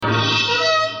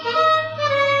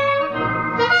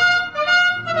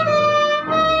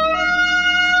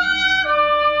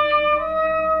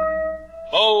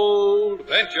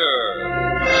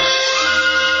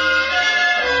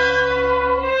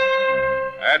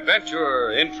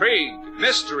Adventure, intrigue,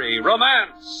 mystery,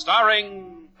 romance,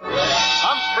 starring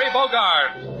Humphrey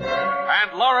Bogart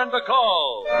and Lauren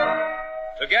Bacall.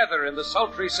 Together in the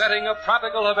sultry setting of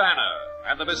tropical Havana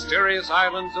and the mysterious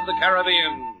islands of the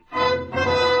Caribbean.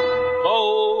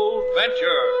 Bold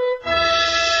Venture.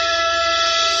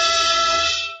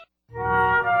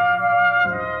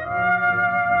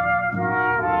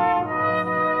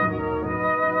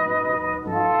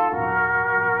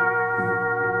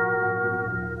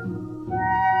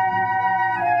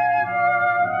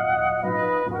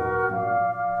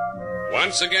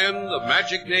 Once again, the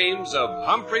magic names of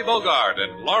Humphrey Bogart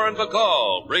and Lauren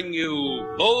Bacall bring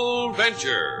you Bold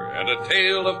Venture and a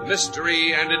tale of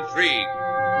mystery and intrigue.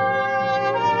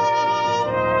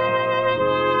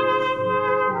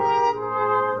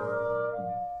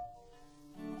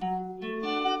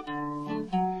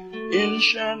 In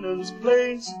Shannon's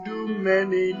place do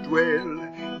many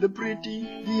dwell, the pretty,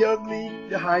 the ugly,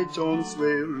 the high-toned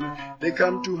swell. They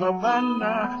come to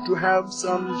Havana to have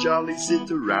some jolly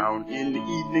sit around in the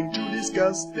evening to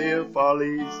discuss their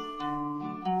follies.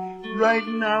 Right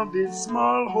now this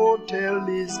small hotel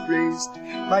is graced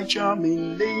by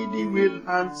charming lady with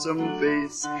handsome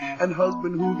face and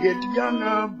husband who get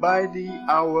younger by the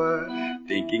hour,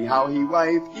 thinking how he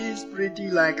wife is pretty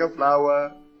like a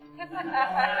flower. Oh,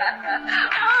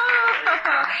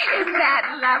 isn't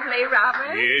that lovely,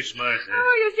 Robert? Yes, Martha.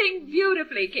 Oh, you sing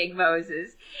beautifully, King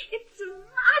Moses. It's,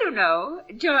 I don't know,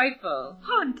 joyful,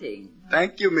 haunting.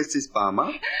 Thank you, Mrs.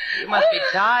 Palmer. You must be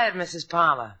tired, Mrs.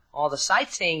 Palmer. All the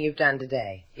sightseeing you've done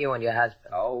today, you and your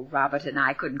husband. Oh, Robert and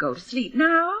I couldn't go to sleep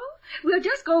now. We'll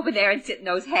just go over there and sit in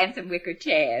those handsome wicker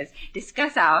chairs,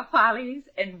 discuss our follies,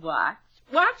 and watch.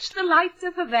 Watch the lights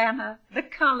of Havana, the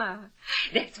color.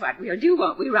 That's what we'll do,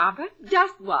 won't we, Robert?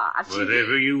 Just watch.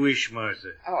 Whatever you wish,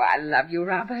 Martha. Oh, I love you,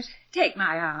 Robert. Take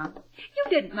my arm. You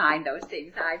didn't mind those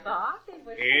things I bought.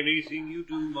 Anything you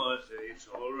do, Martha, it's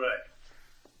all right.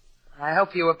 I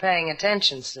hope you were paying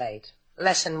attention, Slate.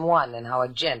 Lesson 1 in how a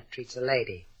gent treats a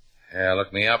lady. Yeah,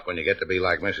 look me up when you get to be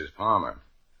like Mrs. Palmer.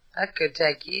 That could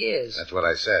take years. That's what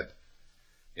I said.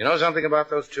 You know something about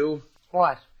those two?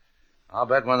 What? I'll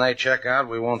bet when they check out,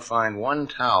 we won't find one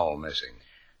towel missing.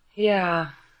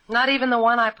 Yeah, not even the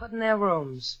one I put in their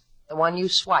rooms. The one you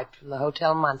swiped from the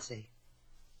Hotel Muncie.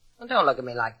 Well, don't look at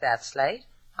me like that, Slate.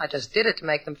 I just did it to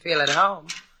make them feel at home.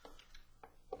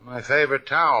 My favorite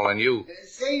towel, and you...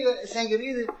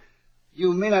 Senorita,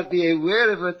 you may not be aware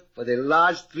of it, but a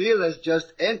large thrill has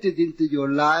just entered into your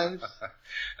lives.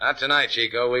 Not tonight,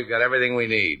 Chico. We've got everything we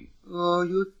need. Oh,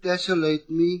 you desolate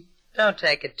me. Don't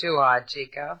take it too hard,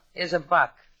 Chico. Here's $1.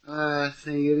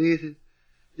 Senorita,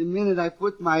 the minute I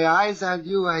put my eyes on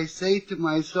you, I say to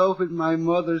myself in my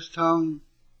mother's tongue,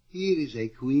 here is a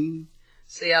queen.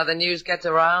 See how the news gets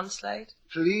around, Slate?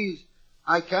 Please,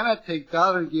 I cannot take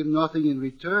dollar and give nothing in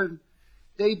return.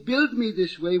 They built me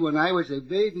this way when I was a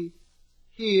baby.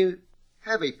 Here,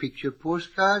 have a picture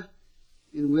postcard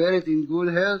and wear it in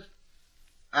good health.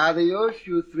 Adios,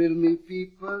 you thrill me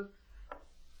people.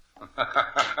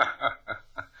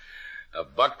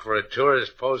 $1 for a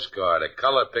tourist postcard, a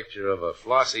color picture of a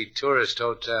flossy tourist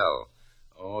hotel.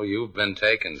 Oh, you've been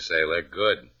taken, sailor.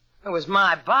 Good. It was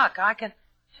my $1. I can...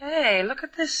 Hey, look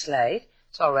at this, Slate.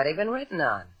 It's already been written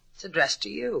on. It's addressed to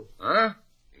you. Huh?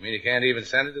 You mean you can't even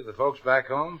send it to the folks back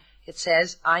home? It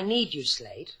says, I need you,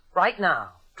 Slate. Right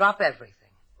now. Drop everything.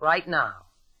 Right now.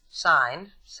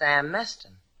 Signed, Sam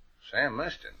Meston. Sam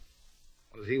Meston?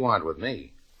 What does he want with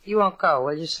me? You won't go,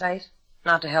 will you, Slate?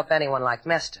 Not to help anyone like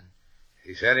Meston.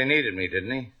 He said he needed me,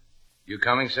 didn't he? You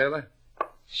coming, sailor?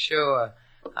 Sure.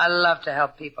 I love to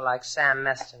help people like Sam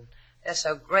Meston. They're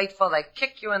so grateful they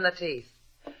kick you in the teeth.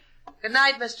 Good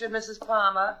night, Mr. and Mrs.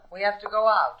 Palmer. We have to go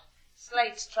out.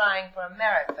 Slate's trying for a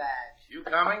merit badge. You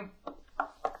coming?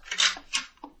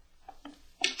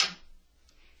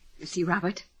 You see,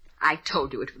 Robert, I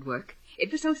told you it would work.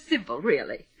 It was so simple,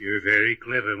 really. You're very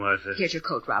clever, Martha. Here's your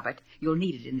coat, Robert. You'll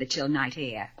need it in the chill night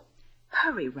air.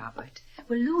 Hurry, Robert.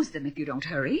 We'll lose them if you don't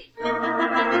hurry.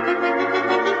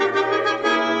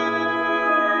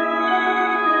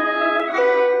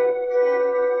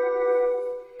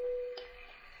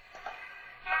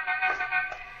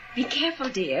 Be careful,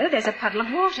 dear. There's a puddle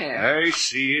of water. I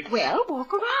see it. Well,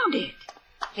 walk around it.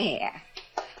 There.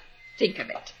 Think of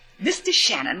it. Mr.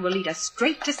 Shannon will lead us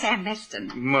straight to Sam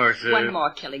Meston. Martha. One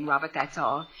more killing, Robert, that's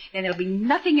all. Then there'll be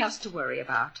nothing else to worry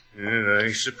about.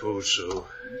 I suppose so.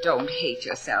 Don't hate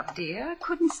yourself, dear.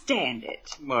 Couldn't stand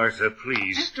it. Martha,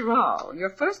 please. After all,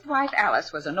 your first wife,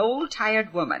 Alice, was an old,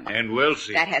 tired woman. And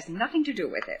wealthy. That has nothing to do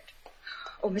with it.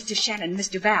 Oh, Mr. Shannon,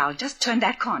 Mr. Val, just turned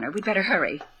that corner. We'd better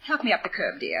hurry. Help me up the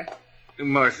curb, dear.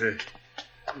 Martha,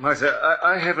 Martha,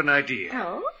 I have an idea.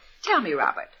 Oh? Tell me,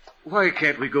 Robert. Why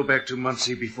can't we go back to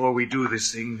Muncie before we do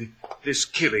this thing, this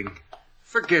killing?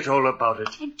 Forget all about it.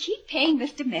 And keep paying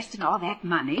Mr. Meston all that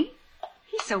money?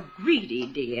 He's so greedy,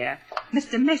 dear.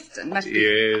 Mr. Meston must be...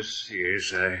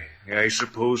 Yes, I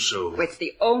suppose so. It's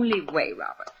the only way,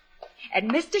 Robert.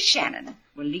 And Mr. Shannon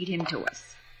will lead him to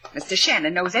us. Mr.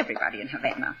 Shannon knows everybody in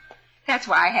Havana. That's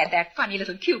why I had that funny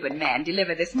little Cuban man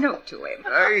deliver this note to him.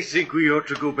 I think we ought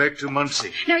to go back to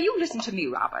Muncie. Now, you listen to me,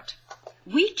 Robert.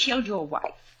 We killed your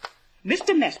wife.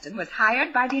 Mr. Meston was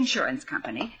hired by the insurance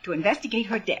company to investigate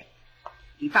her death.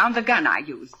 He found the gun I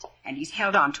used, and he's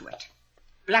held on to it.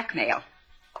 Blackmail.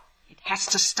 It has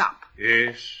to stop.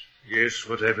 Yes,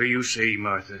 whatever you say,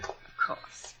 Martha. Of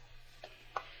course.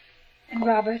 And,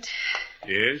 Robert...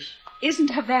 Yes?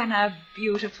 Isn't Havana a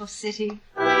beautiful city?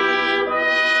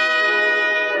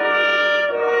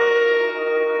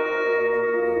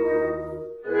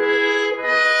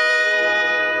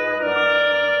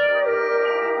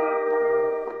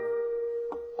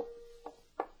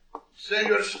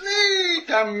 Senor Slate,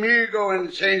 amigo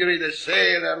and senorita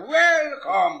sailor,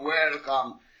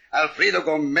 welcome. Alfredo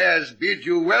Gomez bids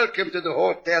you welcome to the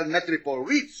Hotel Metropole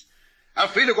Ritz.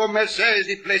 Alfredo Gomez says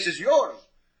the place is yours,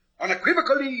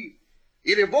 unequivocally,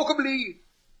 irrevocably,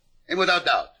 and without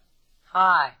doubt.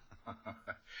 Hi.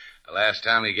 The last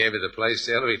time he gave me the place,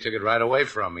 sailor, he took it right away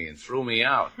from me and threw me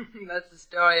out. That's the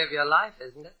story of your life,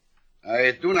 isn't it?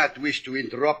 I do not wish to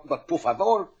interrupt, but por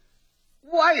favor,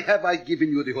 why have I given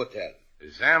you the hotel?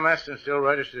 Is Sam Meston still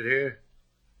registered here?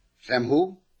 Sam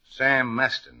who? Sam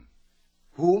Meston.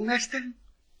 Who, Meston?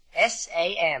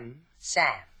 S-A-M,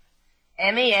 Sam.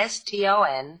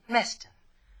 M-E-S-T-O-N, Meston.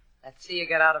 Let's see you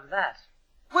get out of that.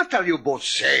 What are you both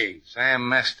saying? Sam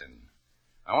Meston.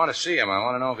 I want to see him. I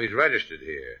want to know if he's registered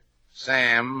here.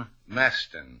 Sam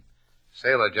Meston.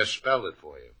 Sailor just spelled it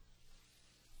for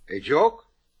you. A joke?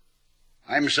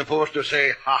 I'm supposed to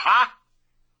say ha-ha?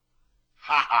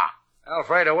 Ha-ha.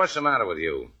 Alfredo, what's the matter with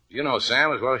you? You know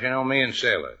Sam as well as you know me and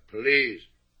Sailor. Please.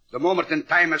 The moment in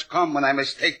time has come when I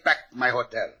must take back my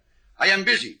hotel. I am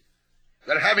busy.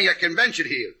 They're having a convention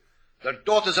here. The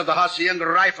Daughters of the Hacienda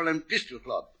Rifle and Pistol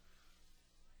Club.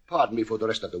 Pardon me for the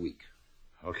rest of the week.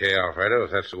 Okay, Alfredo,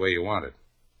 if that's the way you want it.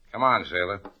 Come on,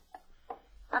 Sailor.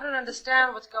 I don't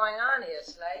understand what's going on here,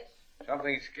 Slate.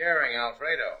 Something scaring,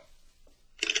 Alfredo.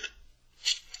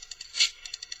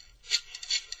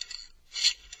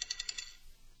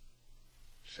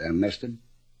 Sam Meston,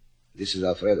 this is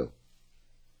Alfredo.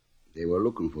 They were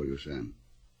looking for you, Sam.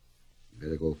 You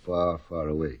better go far, far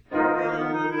away.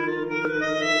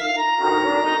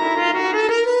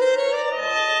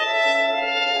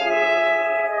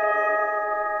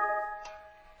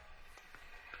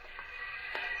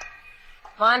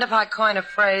 Mind if I coin a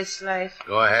phrase, Slate?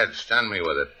 Go ahead, stun me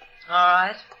with it. All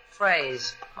right.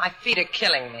 Phrase. My feet are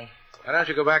killing me. Why don't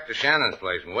you go back to Shannon's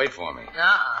place and wait for me?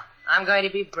 I'm going to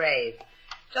be brave.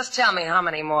 Just tell me how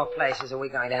many more places are we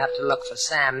going to have to look for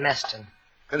Sam Meston?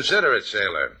 Consider it,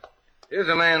 Sailor. Here's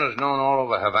a man who's known all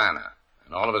over Havana,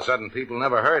 and all of a sudden people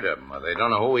never heard of him, or they don't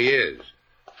know who he is.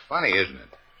 Funny, isn't it?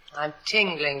 I'm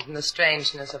tingling from the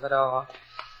strangeness of it all.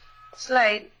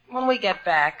 Slate, when we get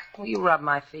back, will you rub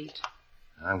my feet?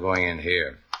 I'm going in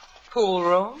here. Pool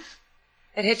room?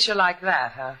 It hits you like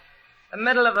that, huh? The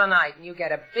middle of the night, and you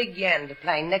get a big yen to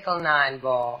play nickel-nine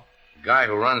ball. The guy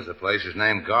who runs the place is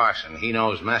named Garson. He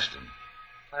knows Meston.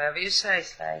 Whatever you say,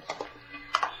 Slate.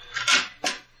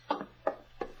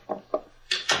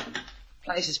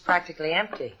 Place is practically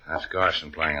empty. That's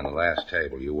Garson playing on the last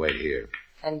table. You wait here.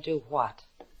 And do what?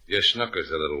 Your snooker's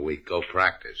a little weak. Go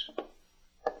practice.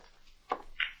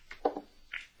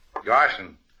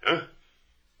 Garson. Huh?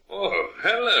 Oh,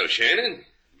 hello, Shannon.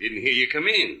 Didn't hear you come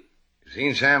in. You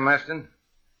seen Sam Meston?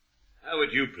 How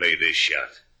would you play this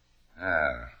shot?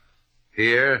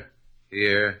 Here,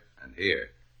 here, and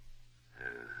here.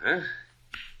 Uh-huh.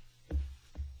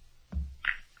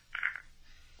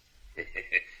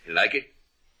 You like it?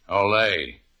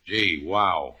 Olé. Gee,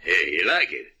 wow. Hey, you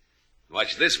like it?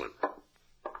 Watch this one.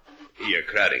 You're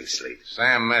crowding, Slate.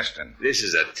 Sam Meston. This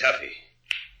is a toughie.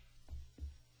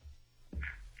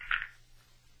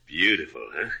 Beautiful,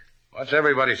 huh? What's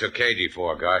everybody so cagey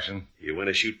for, Garson? You want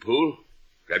to shoot pool?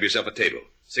 Grab yourself a table.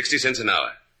 60 cents an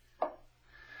hour.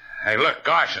 Hey, look,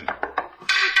 Garson.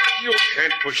 You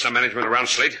can't push the management around,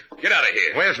 Slate. Get out of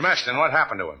here. Where's Meston? What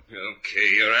happened to him?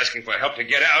 Okay, you're asking for help to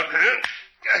get out, huh?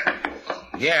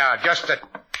 Yeah, just that.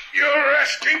 You're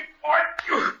asking for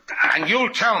it. And you'll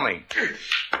tell me.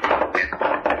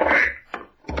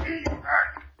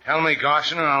 Tell me,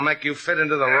 Garson, and I'll make you fit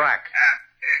into the rack.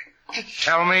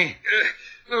 Tell me.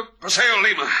 Paseo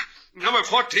Lima. Number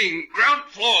 14, ground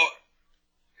floor.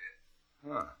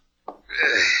 Huh.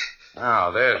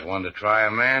 Now, there's one to try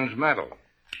a man's mettle.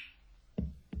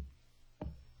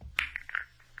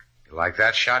 You like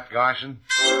that shot, Garson?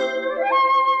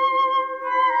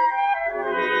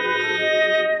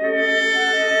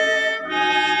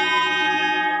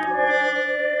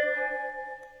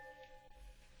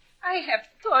 I have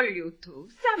told you to.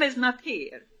 Sam is not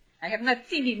here. I have not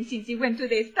seen him since he went to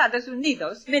the Estados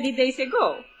Unidos many days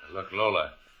ago. Look,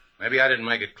 Lola, maybe I didn't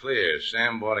make it clear.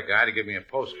 Sam bought a guy to give me a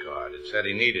postcard. It said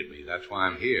he needed me. That's why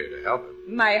I'm here, to help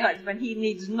him. My husband, he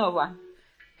needs no one.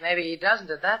 Maybe he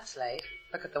doesn't at that, Slate.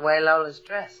 Look at the way Lola's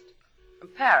dressed. From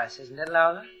Paris, isn't it,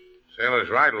 Lola? Sailor's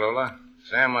right, Lola.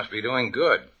 Sam must be doing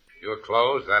good. Your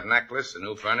clothes, that necklace, the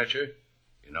new furniture.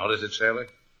 You notice it, Sailor?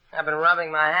 I've been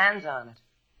rubbing my hands on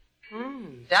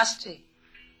it. Dusty.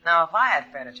 Now, if I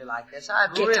had furniture like this,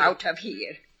 I'd Get out of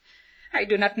here. I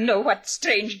do not know what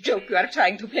strange joke you are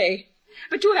trying to play,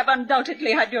 but you have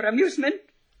undoubtedly had your amusement.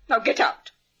 Now get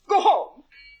out. Go home.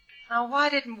 Now, why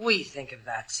didn't we think of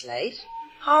that, Slate?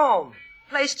 Home.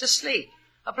 Place to sleep.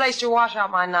 A place to wash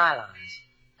out my nylons.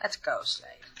 Let's go,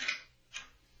 Slate.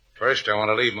 First, I want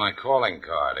to leave my calling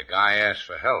card. A guy asked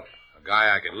for help. A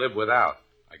guy I could live without.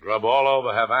 I grub all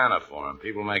over Havana for him.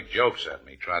 People make jokes at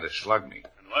me, try to slug me.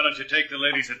 And why don't you take the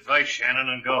lady's advice, Shannon,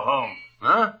 and go home?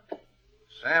 Huh?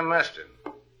 Sam Meston.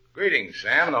 Greetings,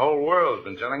 Sam. The whole world's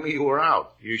been telling me you were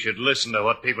out. You should listen to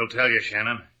what people tell you,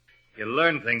 Shannon. You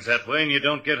learn things that way and you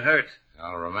don't get hurt.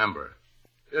 I'll remember.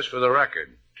 Just for the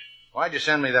record, why'd you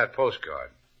send me that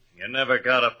postcard? You never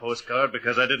got a postcard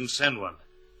because I didn't send one.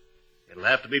 It'll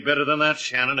have to be better than that,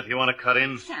 Shannon, if you want to cut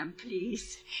in. Sam,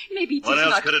 please. Maybe it What is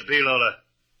else not... could it be, Lola?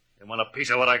 You want a piece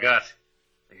of what I got.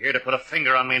 You're here to put a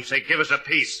finger on me and say, give us a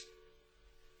piece.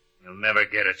 You'll never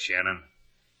get it, Shannon.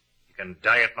 You can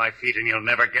die at my feet and you'll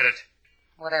never get it.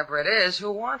 Whatever it is,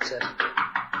 who wants it?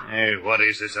 Hey, what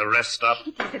is this, a rest stop?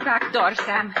 It is the back door,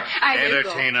 Sam. I will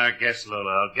Entertain our guests,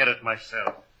 Lola. I'll get it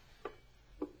myself.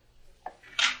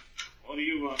 What do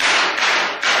you want?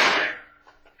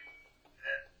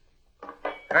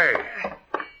 Hey.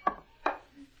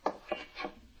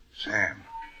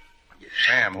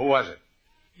 Sam, who was it?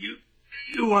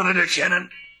 You wanted it, Shannon.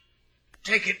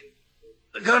 Take it.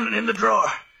 The gun in the drawer.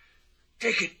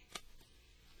 Take it.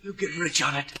 You get rich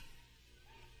on it.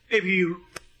 Maybe you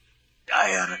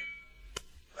die on it.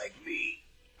 Like me.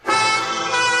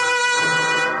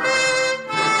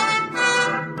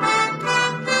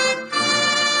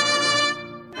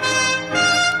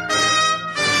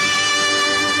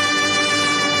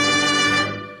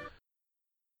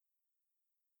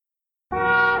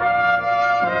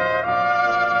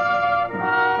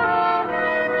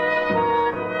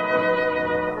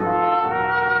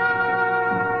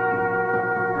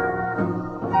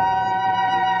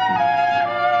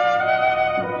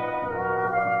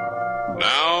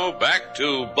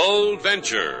 To Bold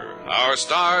Venture, our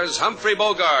stars Humphrey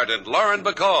Bogart and Lauren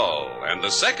Bacall, and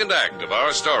the second act of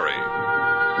our story.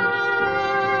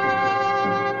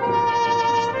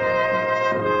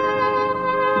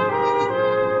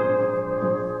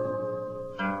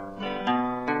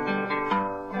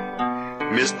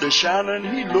 Mr. Shannon,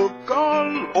 he look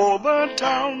all over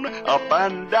town, up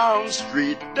and down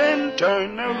street, then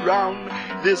turn around.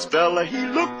 This fella he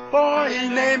look for, his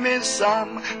name is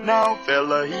Sam. Now,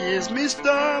 fella, he is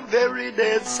Mr. Very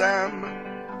Dead Sam.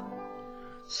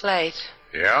 Slate.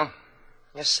 Yeah?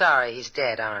 You're sorry he's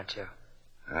dead, aren't you?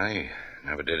 He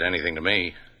never did anything to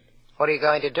me. What are you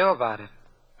going to do about it?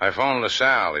 I phoned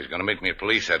LaSalle. He's going to meet me at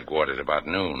police headquarters about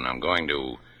noon. I'm going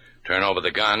to turn over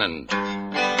the gun and...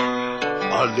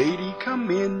 A lady come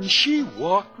in, she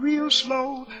walk real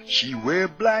slow. She wear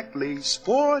black lace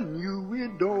for a new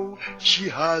widow. She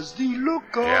has the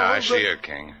look of... Yeah, I see her,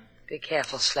 King. Be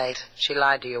careful, Slate. She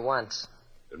lied to you once.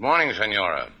 Good morning,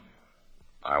 Senora.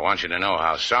 I want you to know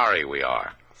how sorry we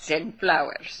are. Send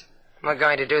flowers. We're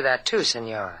going to do that too,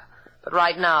 Senora. But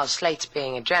right now, Slate's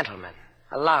being a gentleman.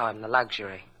 Allow him the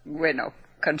luxury. Bueno,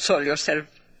 console yourself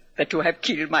that you have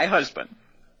killed my husband.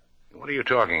 What are you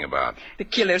talking about? The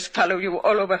killers follow you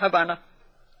all over Havana.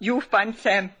 You find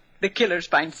Sam, the killers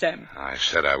find Sam. I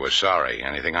said I was sorry.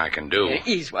 Anything I can do. There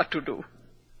is what to do.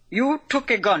 You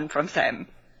took a gun from Sam.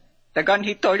 The gun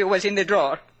he told you was in the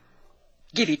drawer.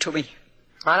 Give it to me.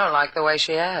 I don't like the way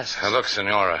she asks. Look,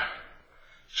 Senora.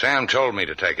 Sam told me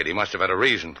to take it. He must have had a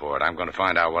reason for it. I'm going to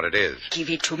find out what it is. Give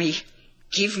it to me.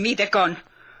 Give me the gun.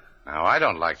 Now, I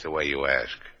don't like the way you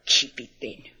ask. Keep it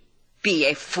then. Be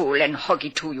a fool and hug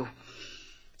it to you.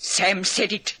 Sam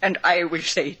said it, and I will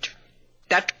say it.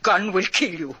 That gun will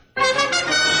kill you.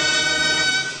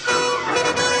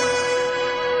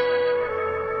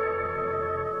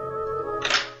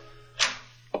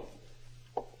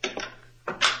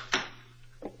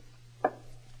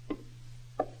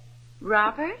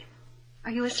 Robert,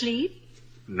 are you asleep?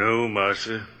 No,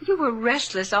 Martha. You were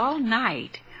restless all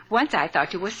night. Once I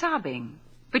thought you were sobbing.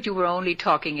 But you were only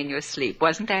talking in your sleep,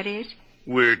 wasn't that it?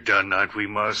 We're done, aren't we,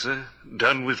 Martha?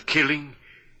 Done with killing?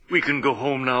 We can go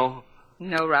home now?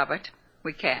 No, Robert,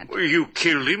 we can't. Well, you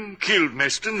killed him, killed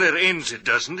Meston. That ends it,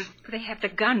 doesn't it? But they have the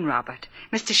gun, Robert.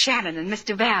 Mr. Shannon and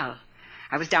Mr. Val.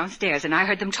 I was downstairs and I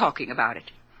heard them talking about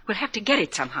it. We'll have to get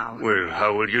it somehow. Well,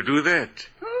 how will you do that?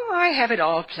 Oh, I have it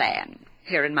all planned,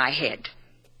 here in my head.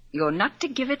 You're not to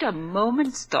give it a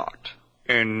moment's thought.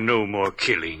 And no more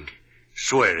killing.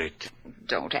 Swear it.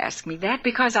 Don't ask me that,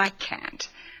 because I can't.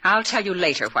 I'll tell you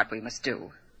later what we must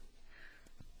do.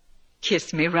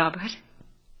 Kiss me, Robert.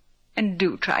 And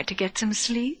do try to get some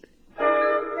sleep.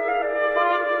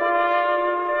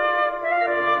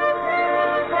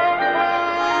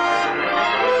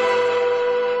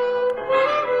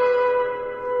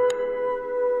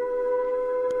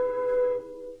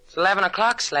 It's 11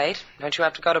 o'clock, Slate. Don't you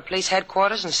have to go to police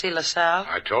headquarters and see LaSalle?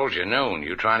 I told you noon.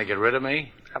 You trying to get rid of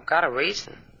me? I've got a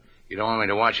reason. You don't want me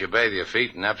to watch you bathe your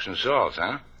feet in Epsom salts,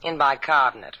 huh? In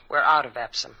bicarbonate. We're out of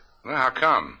Epsom. Well, how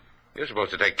come? You're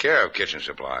supposed to take care of kitchen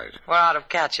supplies. We're out of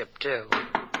ketchup, too.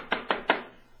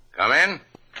 Come in.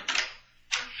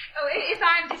 Oh, if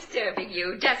I'm disturbing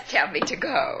you, just tell me to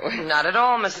go. Not at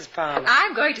all, Mrs. Palmer.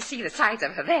 I'm going to see the sights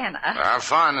of Havana. Have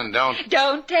fun and don't...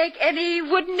 Don't take any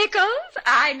wooden nickels?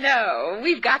 I know.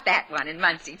 We've got that one in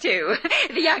Muncie, too.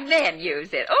 The young men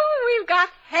use it. Oh, we've got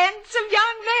handsome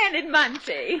young men in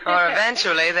Muncie. Or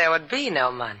eventually there would be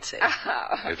no Muncie.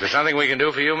 Oh. Is there something we can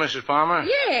do for you, Mrs. Palmer?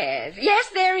 Yes,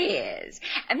 there is.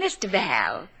 Mr.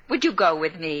 Val, would you go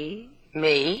with me?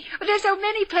 Me? Well, there's so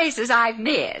many places I've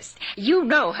missed. You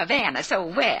know Havana so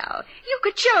well. You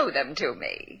could show them to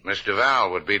me. Mr.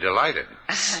 Val would be delighted.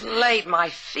 Slate, my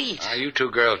feet. You two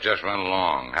girls just run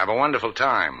along. Have a wonderful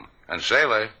time. And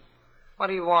sailor, What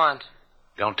do you want?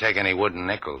 don't take any wooden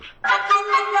nickels.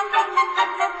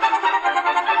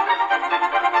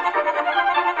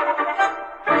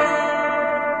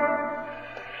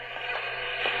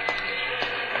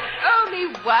 Only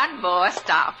one more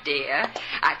stop, dear.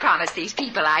 I promised these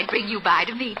people I'd bring you by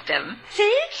to meet them.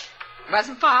 See?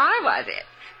 Wasn't far, was it?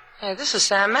 Hey, this is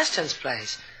Sam Meston's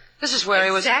place. This is where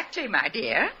he was... Exactly, my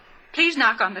dear. Please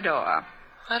knock on the door.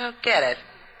 I don't get it.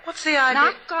 What's the idea?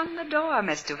 Knock on the door,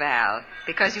 Mr. Val,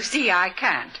 because you see I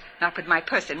can't. Not with my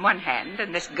purse in one hand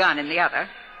and this gun in the other.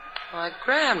 Why,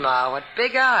 Grandma, what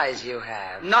big eyes you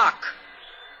have. Knock.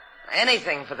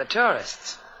 Anything for the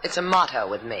tourists. It's a motto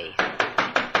with me.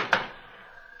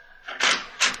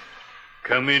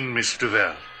 Come in, Mr.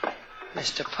 Val.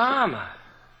 Mr. Palmer.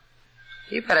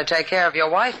 You better take care of your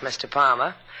wife, Mr.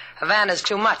 Palmer. Havana's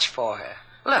too much for her.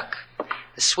 Look,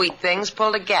 the sweet thing's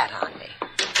pulled a gat on me.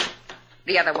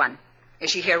 The other one.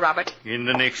 Is she here, Robert? In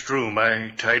the next room.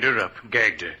 I tied her up,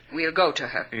 gagged her. We'll go to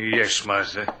her. Yes,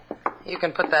 Martha. You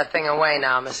can put that thing away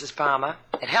now, Mrs. Palmer.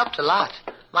 It helped a lot.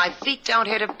 My feet don't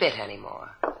hurt a bit anymore.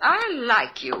 I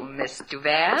like you, Miss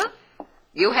Duval.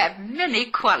 You have many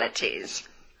qualities.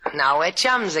 Now we're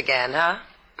chums again, huh?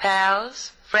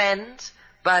 Pals, friends,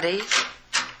 buddies.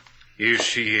 Here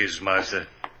she is, Martha.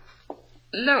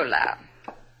 Lola.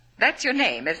 That's your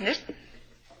name, isn't it?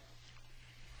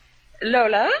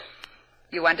 Lola,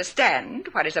 you understand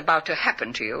what is about to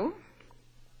happen to you,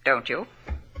 don't you?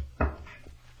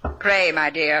 Pray, my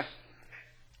dear.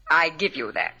 I give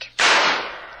you that.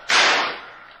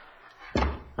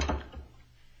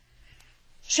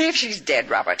 See if she's dead,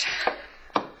 Robert.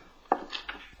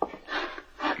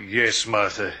 Yes,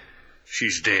 Martha.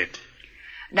 She's dead.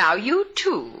 Now, you,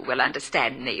 too, will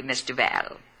understand me, Mr.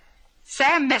 Val.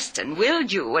 Sam Meston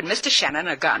willed you and Mr. Shannon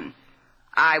a gun.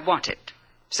 I want it,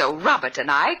 so Robert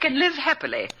and I can live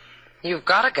happily. You've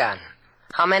got a gun.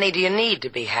 How many do you need to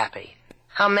be happy?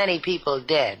 How many people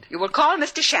dead? You will call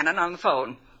Mr. Shannon on the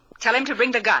phone. Tell him to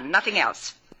bring the gun, nothing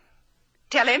else.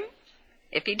 Tell him,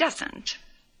 if he doesn't,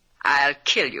 I'll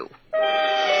kill you.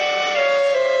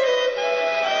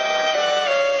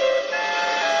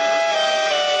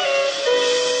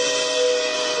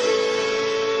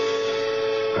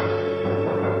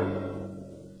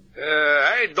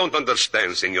 I don't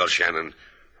understand, Senor Shannon.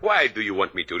 Why do you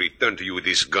want me to return to you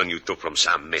this gun you took from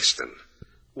Sam Meston?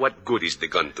 What good is the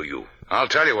gun to you? I'll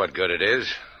tell you what good it is.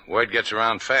 Word gets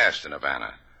around fast in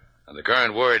Havana. And the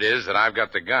current word is that I've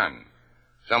got the gun.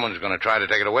 Someone's going to try to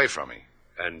take it away from me.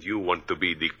 And you want to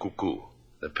be the cuckoo?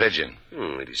 The pigeon.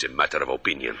 It is a matter of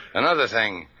opinion. Another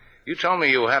thing, you told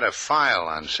me you had a file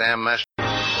on Sam Meston.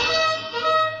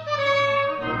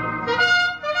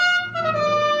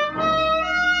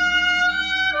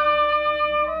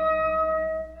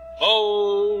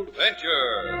 Bold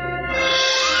Venture.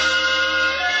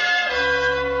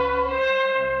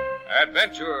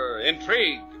 adventure,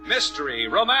 intrigue, mystery,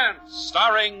 romance,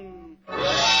 starring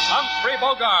Humphrey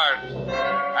Bogart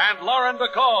and Lauren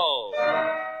Bacall.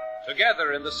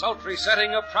 Together in the sultry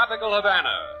setting of tropical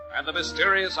Havana and the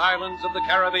mysterious islands of the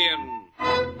Caribbean.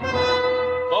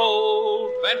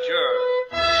 Bold Venture.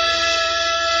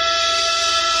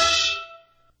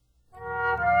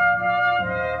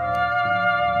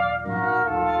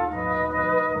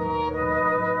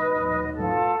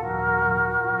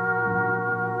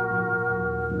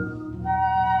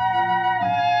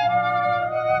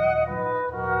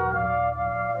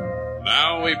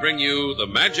 Now we bring you the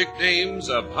magic names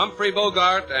of Humphrey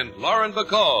Bogart and Lauren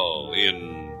Bacall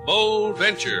in Bold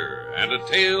Venture and a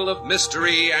tale of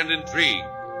mystery and intrigue.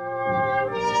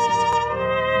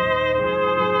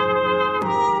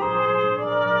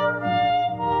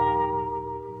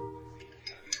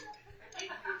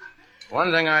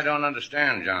 One thing I don't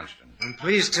understand, Johnston. Well,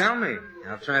 please tell me.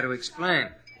 I'll try to explain.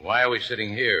 Why are we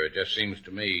sitting here? It just seems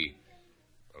to me,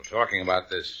 well, talking about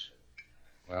this,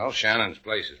 well, Shannon's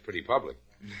place is pretty public.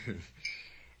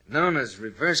 Known as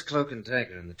reverse cloak and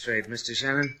dagger in the trade, Mr.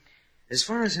 Shannon, as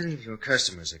far as any of your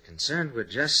customers are concerned, we're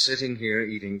just sitting here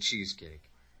eating cheesecake.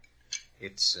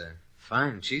 It's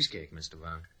fine cheesecake, Mr.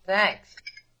 Vaughn. Thanks.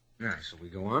 Now, shall we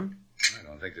go on? I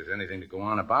don't think there's anything to go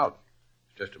on about.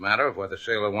 It's just a matter of whether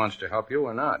Sailor wants to help you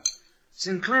or not.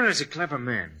 Sinclair is a clever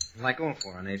man, like all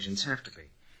foreign agents have to be.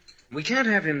 We can't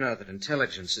have him know that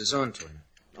intelligence is onto him,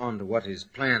 onto what his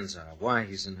plans are, why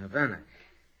he's in Havana.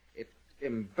 It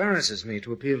embarrasses me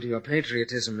to appeal to your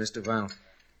patriotism, Mr. Val,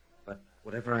 but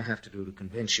whatever I have to do to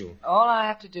convince you... All I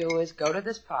have to do is go to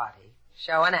this party,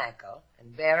 show an ankle,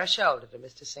 and bare a shoulder to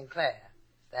Mr. Sinclair.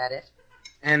 Is that it?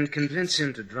 And convince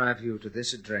him to drive you to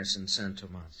this address in San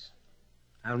Tomas.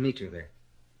 I'll meet you there.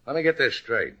 Let me get this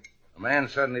straight. A man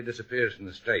suddenly disappears from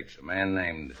the States, a man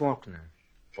named... Faulkner.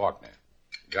 Faulkner.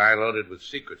 A guy loaded with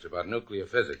secrets about nuclear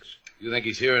physics. You think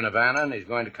he's here in Havana and he's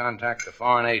going to contact a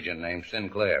foreign agent named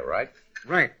Sinclair, right?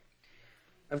 Right.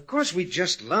 Of course, we'd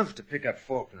just love to pick up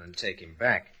Faulkner and take him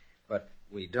back, but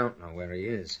we don't know where he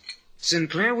is.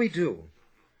 Sinclair we do.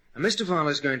 And Mr. Val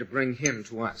is going to bring him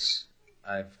to us.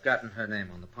 I've gotten her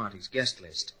name on the party's guest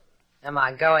list. Am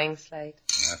I going, Slate?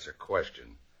 That's a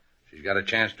question. She's got a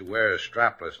chance to wear a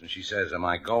strapless, and she says, am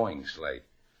I going, Slate?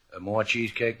 More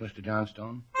cheesecake, Mr.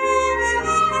 Johnstone?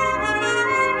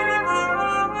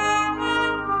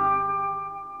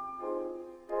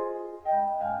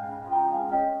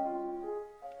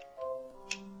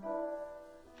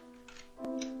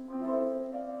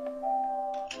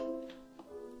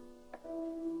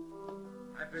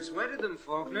 I persuaded them,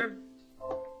 Faulkner.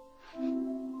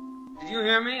 Did you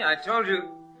hear me? I told you...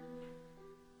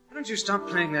 Why don't you stop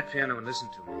playing that piano and listen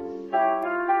to me?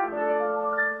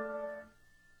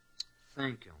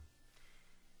 Thank you.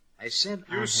 I said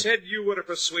You said you were a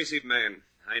persuasive man.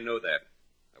 I know that.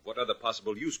 Of what other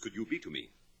possible use could you be to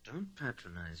me? Don't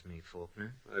patronize me,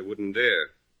 Faulkner. I wouldn't dare.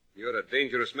 You're a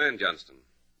dangerous man, Johnston.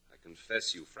 I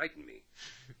confess you frighten me.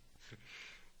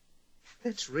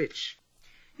 That's rich.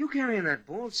 You carry in that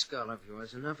bald skull of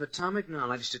yours enough atomic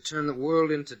knowledge to turn the world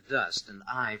into dust, and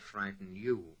I frighten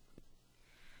you.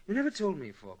 You never told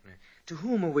me, Faulkner, to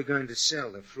whom are we going to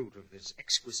sell the fruit of this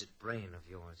exquisite brain of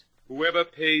yours? Whoever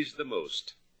pays the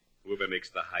most. Whoever makes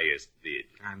the highest bid.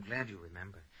 I'm glad you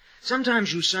remember.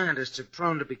 Sometimes you scientists are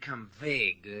prone to become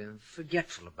vague,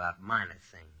 forgetful about minor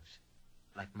things.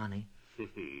 Like money.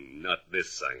 Not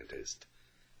this scientist.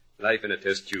 Life in a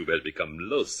test tube has become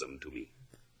loathsome to me.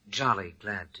 Jolly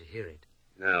glad to hear it.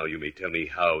 Now you may tell me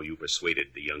how you persuaded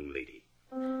the young lady.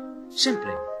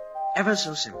 Simply. Ever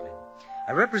so simply.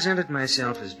 I represented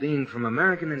myself as being from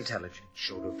American intelligence,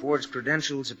 showed her forged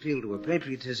credentials, appealed to her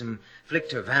patriotism,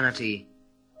 flicked her vanity.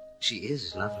 She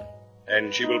is lovely.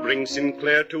 And she will bring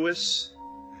Sinclair to us?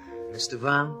 Mr.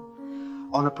 Val,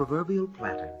 on a proverbial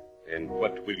platter. And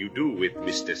what will you do with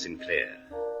Mr. Sinclair?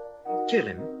 Kill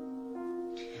him.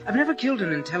 I've never killed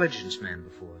an intelligence man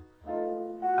before.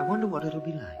 I wonder what it'll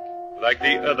be like. Like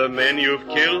the other men you've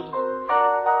killed?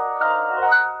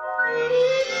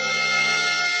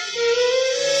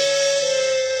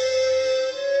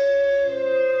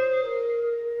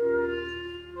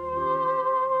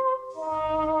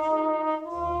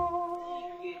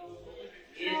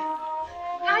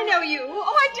 I know you.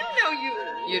 Oh, I do know you.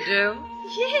 You do?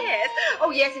 Yes.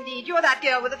 Oh, yes, indeed. You're that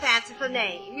girl with a fanciful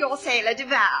name. You're Sailor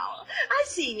Duval. I've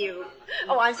seen you.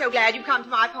 Oh, I'm so glad you've come to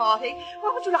my party.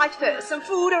 What would you like first, some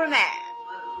food or a man?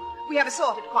 We have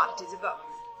assorted quantities of both.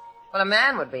 Well, a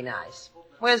man would be nice.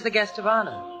 Where's the guest of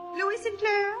honor? Louis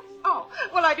Sinclair? Oh,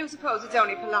 well, I do suppose it's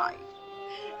only polite.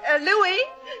 Louis,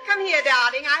 come here,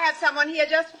 darling. I have someone here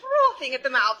just frothing at the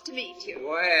mouth to meet you.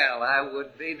 Well, I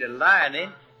would be delighted.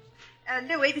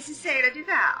 Louis, this is Sailor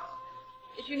Duval.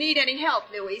 If you need any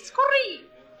help, Louis, scream.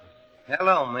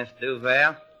 Hello, Miss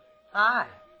Duval. Hi.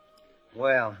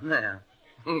 Well, now.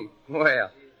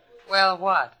 Well,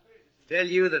 what? Tell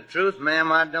you the truth,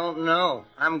 ma'am, I don't know.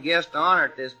 I'm guest honor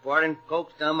at this party, and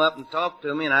folks come up and talk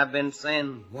to me, and I've been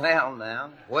saying, well,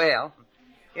 now, well.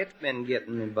 It's been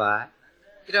getting me by.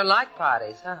 You don't like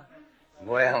parties, huh?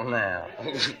 Well, now.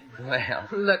 Well.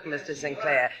 Look, Mr.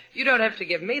 Sinclair, you don't have to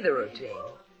give me the routine.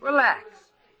 Relax.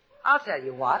 I'll tell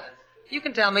you what. You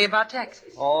can tell me about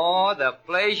Texas. Oh, the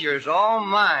pleasure's all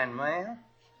mine, ma'am.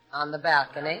 On the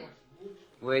balcony.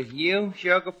 With you,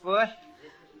 Sugarfoot?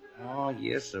 Oh,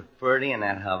 you're so pretty in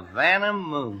that Havana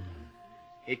moon.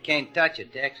 It can't touch a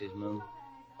Texas moon.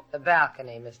 The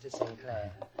balcony, Mr.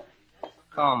 Sinclair.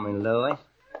 Call me Louis.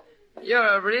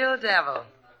 You're a real devil.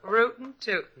 Rootin'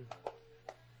 tootin'.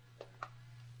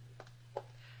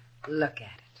 Look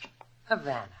at it.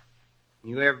 Havana.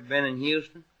 You ever been in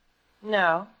Houston?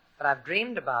 No, but I've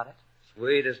dreamed about it.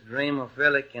 Sweetest dream a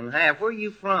fella can have. Where you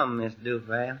from, Miss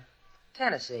Duval?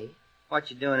 Tennessee.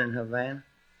 What you doing in Havana?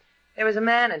 There was a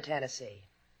man in Tennessee.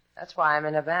 That's why I'm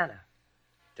in Havana.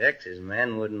 Texas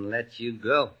man wouldn't let you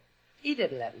go. He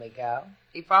didn't let me go.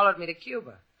 He followed me to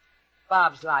Cuba.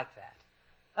 Bob's like that.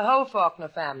 The whole Faulkner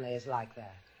family is like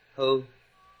that. Who?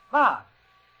 Bob.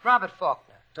 Robert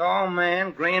Faulkner. Tall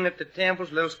man, grin at the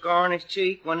temples, little scar on his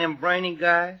cheek, one of them brainy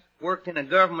guys. Worked in a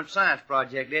government science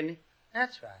project, didn't he?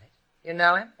 That's right. You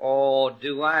know him? Oh,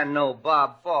 do I know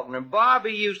Bob Faulkner.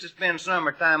 Bobby used to spend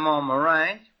summertime on my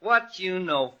ranch. What you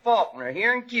know, Faulkner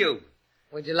here in Cuba.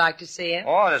 Would you like to see him?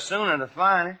 Oh, the sooner the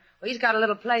finer. Well, he's got a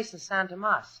little place in San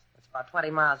Tomas. It's about 20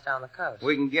 miles down the coast.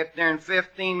 We can get there in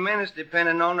 15 minutes,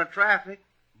 depending on the traffic.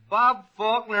 Bob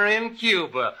Faulkner in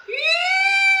Cuba.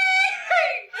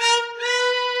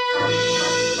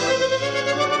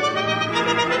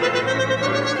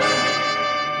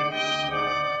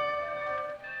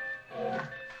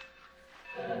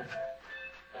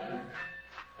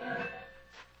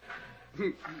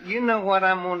 You know what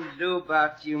I'm going to do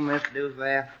about you, Miss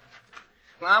Duval?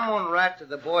 Well, I'm going to write to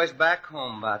the boys back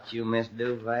home about you, Miss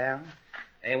Duval.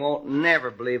 They won't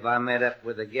never believe I met up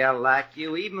with a gal like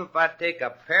you, even if I take a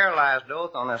paralyzed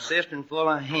oath on a cistern full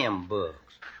of hymn books.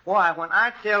 Why, when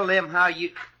I tell them how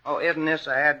you... Oh, isn't this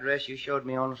the address you showed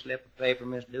me on a slip of paper,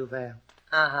 Miss Duval?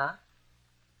 Uh-huh.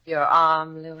 Your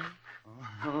arm, Louis?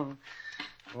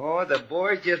 Oh, the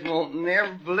boys just won't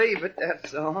never believe it,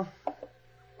 that's all.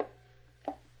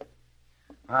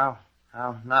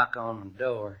 I'll knock on the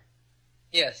door.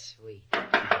 Yes, sweet.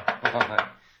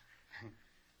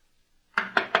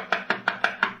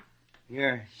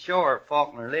 You're sure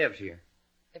Faulkner lives here?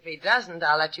 If he doesn't,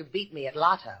 I'll let you beat me at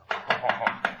Lotto.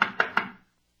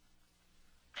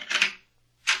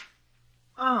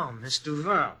 Oh, Miss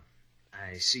Duval.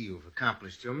 I see you've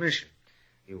accomplished your mission.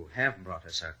 You have brought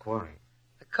us our quarry.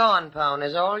 The corn pone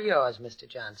is all yours, Mr.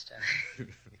 Johnstone.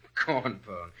 Corn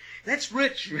pone. That's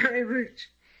rich, very rich.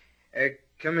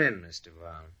 Come in, Mr.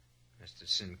 Duval. Mr.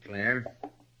 Sinclair.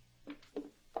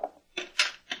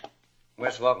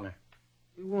 Where's Faulkner?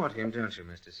 You want him, don't you,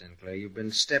 Mr. Sinclair? You've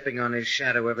been stepping on his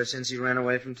shadow ever since he ran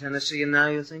away from Tennessee, and now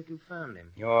you think you found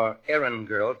him. Your errand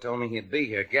girl told me he'd be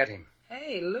here. Get him.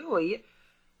 Hey, Louis,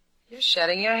 you're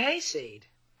shedding your hayseed.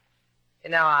 You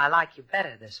know, I like you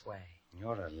better this way.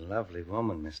 You're a lovely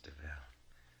woman, Miss Duval.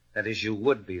 That is, you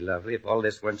would be lovely if all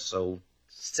this weren't so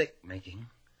sick-making.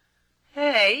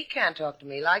 Hey, he can't talk to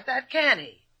me like that, can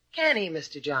he? Can he,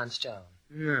 Mr. Johnstone?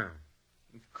 No,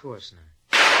 of course not.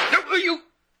 No, you...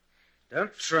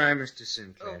 Don't try, Mr.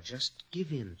 Sinclair. Oh. Just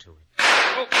give in to it.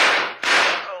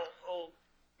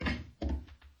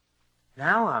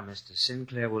 Now our Mr.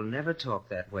 Sinclair will never talk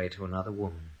that way to another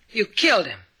woman. You killed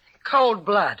him. Cold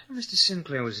blood. Mr.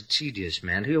 Sinclair was a tedious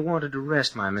man. He wanted to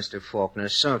arrest my Mr. Faulkner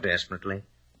so desperately.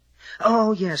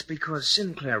 Oh, yes, because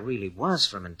Sinclair really was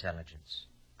from intelligence.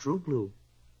 True blue.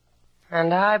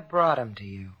 And I brought him to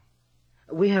you.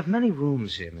 We have many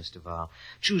rooms here, Mr. Val.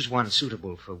 Choose one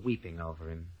suitable for weeping over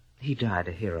him. He died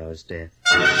a hero's death.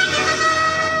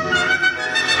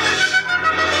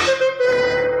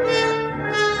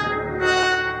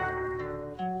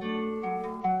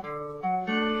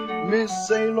 Miss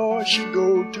Sailor, she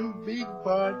go to big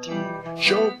party,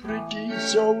 show pretty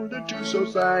shoulder to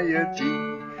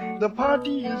society. The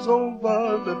party is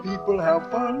over, the people have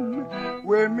fun.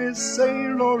 Where Miss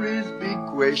Sailor is big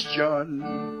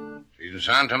question. She's in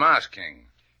San Tomas, King.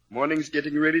 Morning's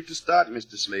getting ready to start,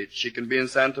 Mr. Slate. She can be in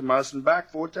San Tomas and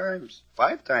back 4 times.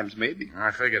 5 times, maybe.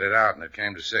 I figured it out, and it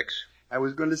came to 6. I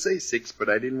was going to say 6, but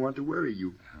I didn't want to worry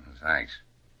you. Thanks.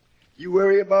 You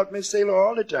worry about Miss Sailor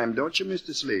all the time, don't you,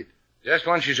 Mr. Slate? Just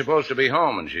when she's supposed to be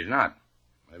home and she's not.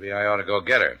 Maybe I ought to go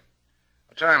get her.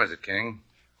 What time is it, King?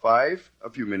 5, a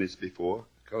few minutes before.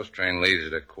 Coast train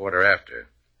leaves at 1:15.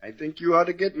 I think you ought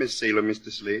to get Miss Sailor,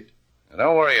 Mr. Slate. Now,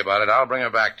 don't worry about it. I'll bring her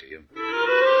back to you.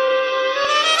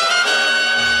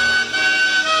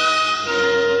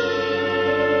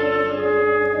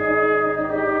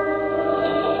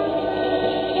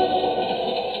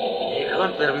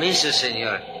 Con permiso,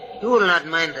 senor. You will not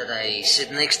mind that I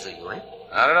sit next to you, eh?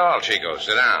 Not at all, Chico.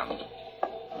 Sit down.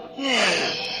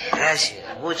 Gracias.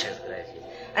 Muchas gracias.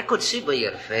 I could see by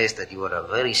your face that you are a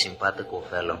very simpatico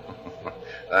fellow.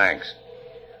 Thanks.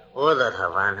 Oh, that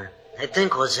Havana. I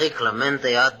think Jose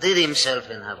Clemente outdid himself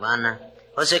in Havana.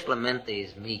 Jose Clemente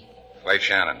is me. Slate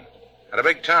Shannon. Had a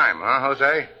big time, huh,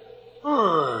 Jose?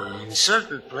 Oh, in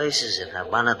certain places in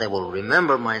Havana, they will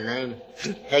remember my name.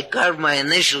 I carved my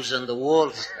initials on the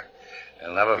walls.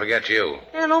 They'll never forget you.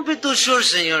 Don't be too sure,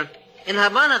 senor. In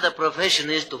Havana, the profession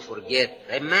is to forget.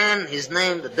 A man, his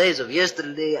name, the days of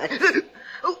yesterday.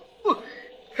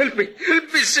 Help me,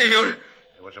 senor.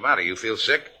 What's the matter? You feel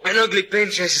sick? An ugly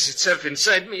pain chases itself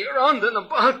inside me, around and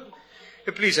about.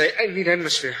 Please, I need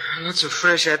atmosphere. Lots of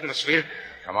fresh atmosphere.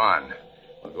 Come on.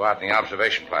 We'll go out on the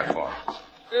observation platform.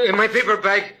 My paper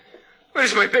bag.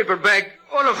 Where's my paper bag?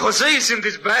 All of Jose's in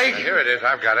this bag. Here it is.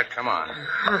 I've got it. Come on.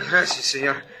 Oh, gracias,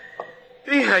 senor.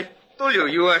 I told you,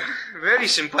 you are very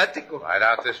simpatico. Right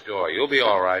out this door. You'll be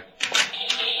all right.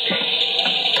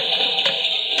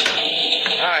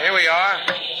 Here we are.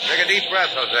 Take a deep breath,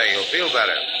 Jose. You'll feel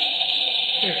better.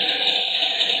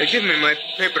 Give me my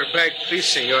paper bag, please,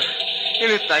 senor.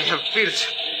 In it I have pills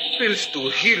to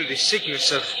heal the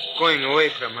sickness of going away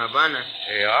from Havana.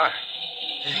 Here you are.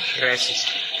 Gracias.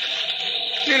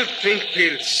 Little pink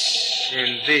pills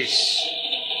and this.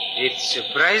 It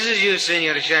surprises you,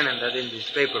 Senor Shannon, that in this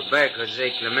paper bag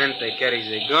Jose Clemente carries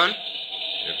a gun?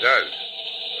 It does.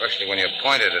 Especially when you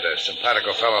point it at a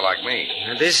simpatico fellow like me.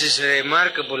 And this is a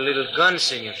remarkable little gun,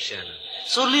 Senor Shannon.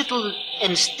 So little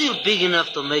and still big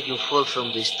enough to make you fall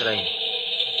from this train.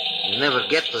 You never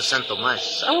get to San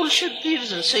Tomas. I will shed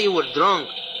tears and say you were drunk.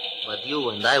 But you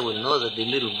and I will know that the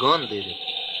little gun did it.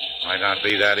 Might not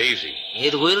be that easy.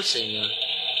 It will, senor.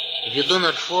 If you do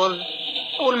not fall,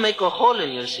 I will make a hole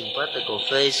in your simpatico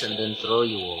face and then throw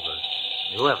you over.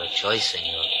 You have a choice,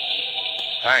 senor.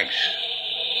 Thanks.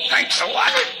 Thanks a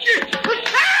lot.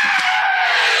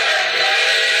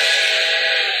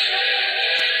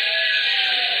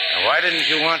 Now, why didn't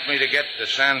you want me to get to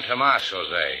San Tomas,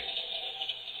 Jose?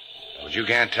 But you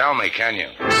can't tell me, can you?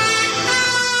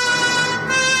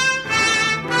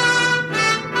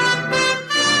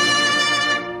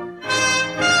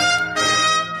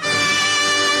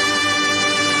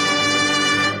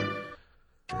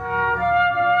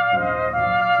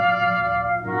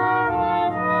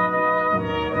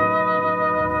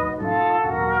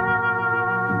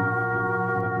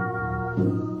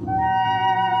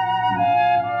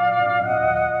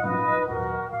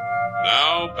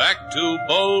 Back to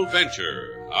Bold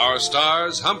Venture. Our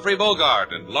stars, Humphrey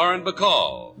Bogart and Lauren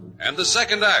Bacall, and the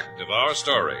second act of our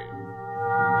story.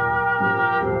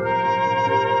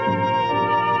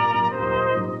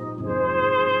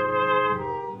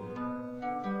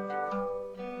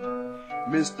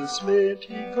 Mr. Slate,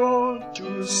 he gone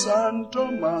to San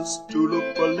Tomas to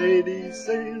look for Lady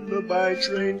Sailor by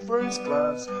train first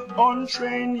class. On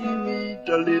train he meet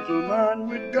a little man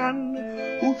with gun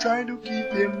who try to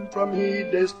keep him from his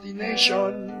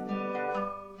destination.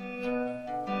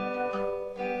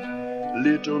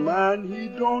 Little man, he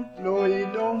don't know, he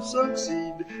don't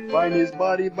succeed. Find his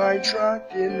body by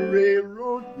track in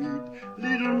railroad weed.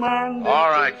 Little man... All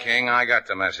right, King, I got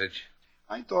the message.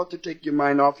 I thought to take your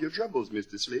mind off your troubles,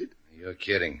 Mr. Slate. You're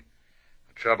kidding.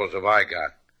 What troubles have I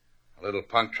got? A little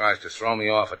punk tries to throw me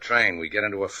off a train. We get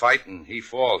into a fight and he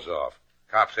falls off.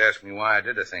 Cops ask me why I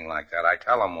did a thing like that. I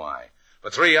tell them why. For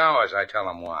 3 hours I tell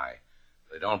them why.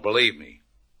 They don't believe me.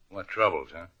 What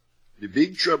troubles, huh? The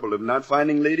big trouble of not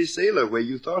finding Lady Sailor where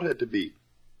you thought her to be.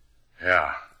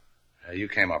 Yeah. You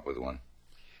came up with one.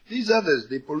 These others,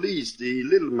 the police, the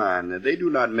little man, they do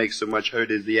not make so much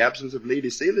hurt as the absence of Lady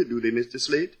Sailor, do they, Mr.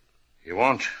 Slate? You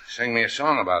won't sing me a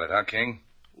song about it, huh, King?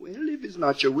 Well, if it's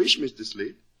not your wish, Mr.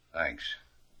 Slate. Thanks.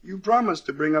 You promised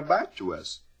to bring her back to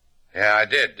us. Yeah, I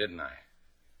did, didn't I?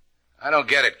 I don't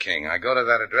get it, King. I go to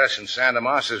that address in San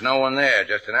Tomas, there's no one there,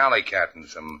 just an alley cat and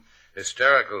some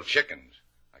hysterical chickens.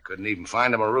 I couldn't even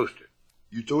find them a rooster.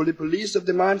 You told the police of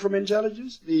the man from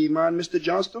intelligence, the man Mr.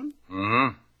 Johnston?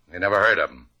 Mm-hmm. They never heard of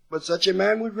him. But such a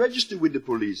man would register with the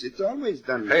police. It's always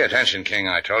done. Pay attention, King.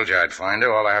 I told you I'd find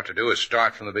her. All I have to do is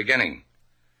start from the beginning.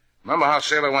 Remember how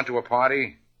Sailor went to a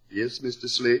party? Yes, Mr.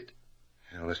 Slate.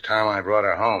 Well, this time I brought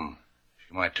her home.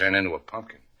 She might turn into a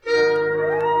pumpkin.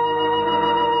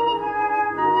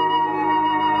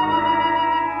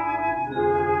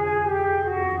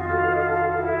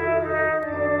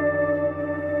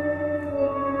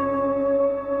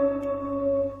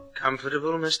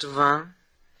 Comfortable, Mr. Vaughn?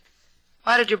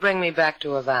 Why did you bring me back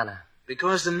to Havana?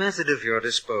 Because the method of your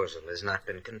disposal has not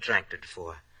been contracted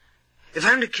for. If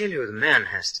I'm to kill you, the man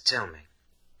has to tell me.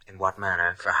 In what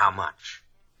manner, for how much.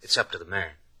 It's up to the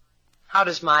man. How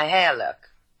does my hair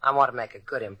look? I want to make a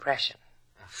good impression.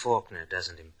 A Faulkner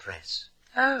doesn't impress.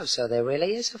 Oh, so there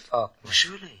really is a Faulkner. Well,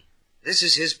 surely. This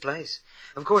is his place.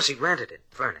 Of course, he rented it,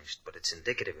 furnished, but it's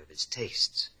indicative of his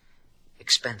tastes.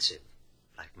 Expensive,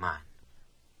 like mine.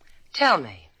 Tell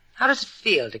me, how does it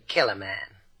feel to kill a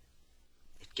man?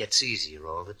 It gets easier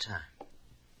all the time.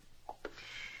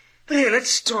 But here,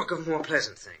 let's talk of more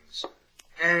pleasant things.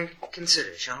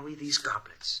 Consider, shall we, these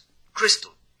goblets?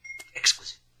 Crystal.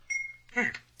 Exquisite.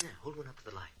 Here, hold one up to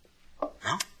the light.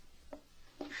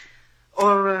 No?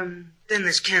 Or, then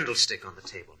this candlestick on the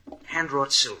table.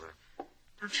 Hand-wrought silver.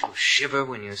 Don't you shiver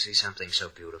when you see something so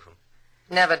beautiful?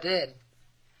 Never did.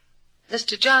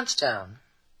 Mr. Johnstone.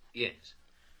 Yes.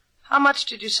 How much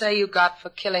did you say you got for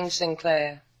killing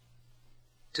Sinclair?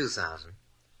 2,000.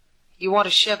 You want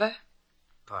to shiver?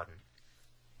 Pardon?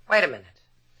 Wait a minute.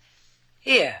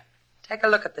 Here, take a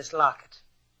look at this locket.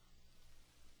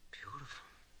 Beautiful.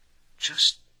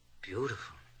 Just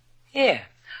beautiful. Here,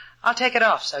 I'll take it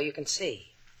off so you can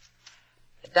see.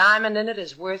 The diamond in it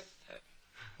is worth,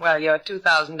 well, your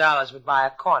 $2,000 would buy a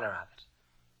corner of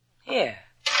it. Here.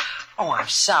 Oh, I'm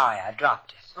sorry I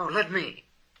dropped it. Oh, let me.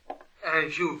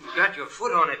 You've got your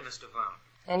foot on it, Mr. Vaughn.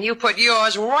 And you put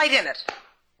yours right in it.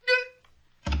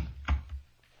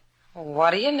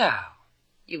 What do you know?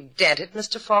 You dented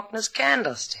Mr. Faulkner's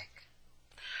candlestick.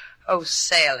 Oh,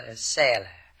 sailor, sailor,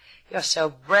 you're so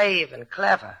brave and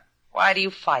clever. Why do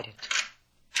you fight it?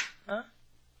 Huh?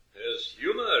 There's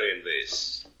humor in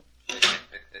this.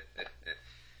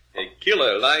 A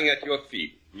killer lying at your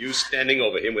feet, you standing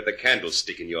over him with a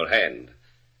candlestick in your hand.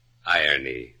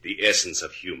 Irony, the essence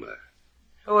of humor.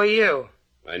 Who are you?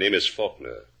 My name is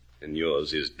Faulkner, and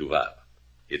yours is Duval.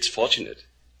 It's fortunate.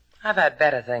 I've had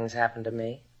better things happen to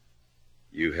me.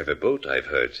 You have a boat, I've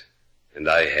heard, and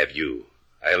I have you.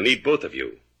 I'll need both of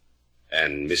you.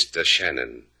 And Mr.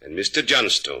 Shannon, and Mr.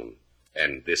 Johnstone,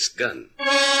 and this gun.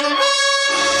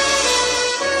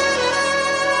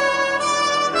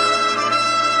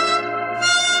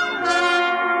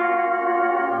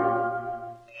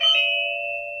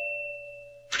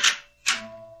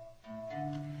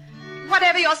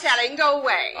 Whatever you're selling, go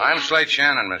away. I'm Slate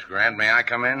Shannon, Miss Grant. May I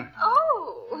come in?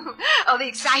 Oh, the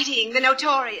exciting, the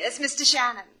notorious Mr.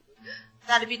 Shannon.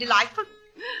 That'd be delightful.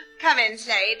 Come in,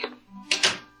 Slade.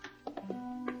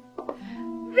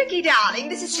 Ricky, darling,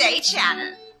 this is Slade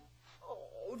Shannon.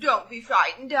 Oh, don't be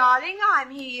frightened, darling. I'm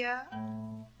here.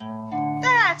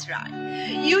 That's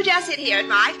right. You just sit here at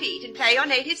my feet and play your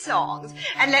native songs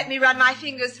and let me run my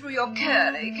fingers through your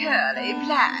curly, curly,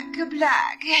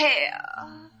 black hair.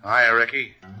 Hiya,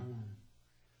 Ricky.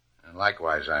 And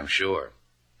likewise, I'm sure.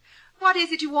 What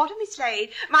is it you want of me, Slade?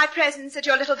 My presence at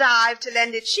your little dive to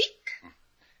lend it chic?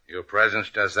 Your presence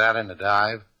does that in the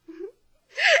dive?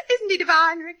 Isn't he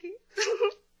divine, Ricky?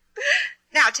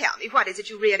 Now tell me, what is it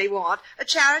you really want? A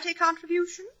charity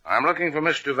contribution? I'm looking for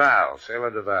Miss Duval, Sailor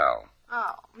Duval.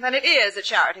 Oh, then it is a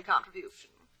charity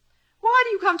contribution. Why do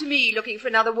you come to me looking for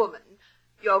another woman?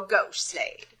 You're gauche,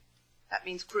 Slade. That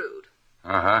means crude.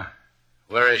 Uh-huh.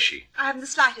 Where is she? I haven't the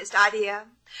slightest idea.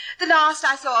 The last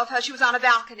I saw of her, she was on a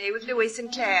balcony with Louis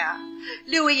Sinclair.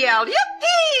 Louis yelled,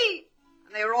 "Yippee!"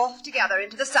 And they were off together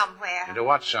into the somewhere. Into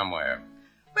what somewhere?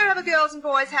 Wherever girls and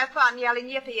boys have fun yelling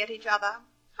yippee at each other.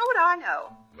 How would I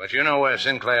know? But you know where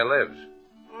Sinclair lives.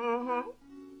 Mm-hmm.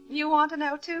 You want to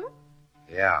know, too?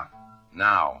 Yeah.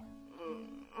 Now.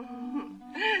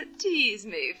 Tease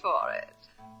me for it.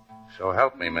 So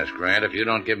help me, Miss Grant. If you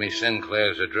don't give me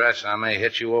Sinclair's address, I may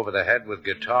hit you over the head with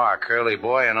guitar, curly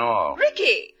boy and all.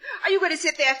 Ricky, are you going to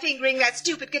sit there fingering that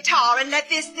stupid guitar and let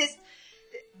this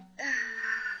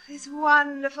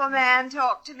wonderful man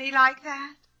talk to me like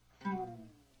that?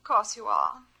 Of course you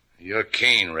are. You're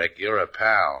keen, Rick. You're a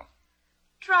pal.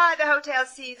 Try the Hotel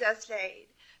Caesar, Slade,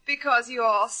 because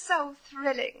you're so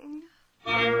thrilling.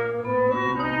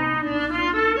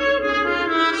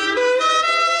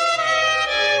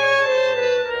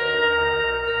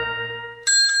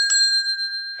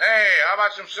 Hey, how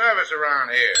about some service around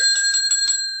here?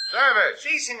 Service.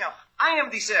 Si, senor. I am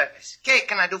the service. ¿Qué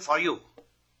can I do for you?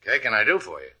 ¿Qué can I do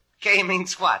for you? ¿Qué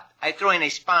means what? I throw in a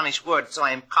Spanish word so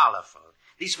I'm colorful.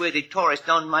 This way the tourists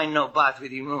don't mind no bath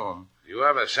with the room. Do you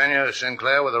have a Senor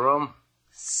Sinclair with a room?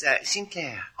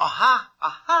 Sinclair. Aha,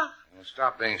 aha. Well,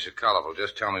 stop being so colorful.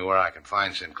 Just tell me where I can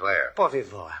find Sinclair. Por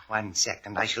favor. 1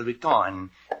 second. I shall return.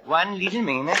 1 little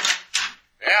minute.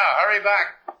 Yeah, hurry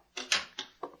back.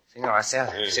 Senor,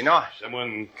 senor.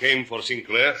 Someone came for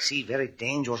Sinclair? See, very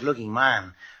dangerous looking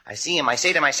man. I see him. I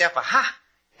say to myself, aha.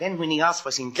 Then when he asks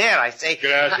for Sinclair, I say...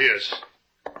 Gracias.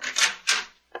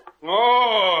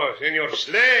 Oh, Senor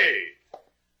Slade.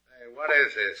 Hey, what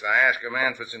is this? I ask a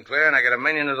man for Sinclair and I get a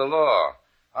minion of the law.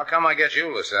 How come I get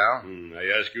you, LaSalle?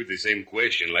 I ask you the same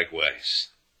question likewise.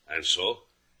 And so?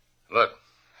 Look,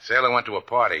 Sailor went to a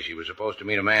party. She was supposed to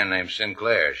meet a man named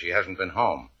Sinclair. She hasn't been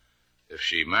home. If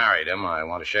she married him, I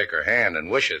want to shake her hand and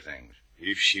wish her things.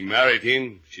 If she married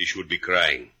him, she should be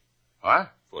crying.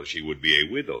 What? For she would be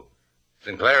a widow.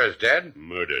 Sinclair is dead?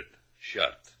 Murdered.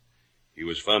 Shot. He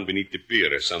was found beneath the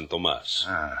pier at San Tomas.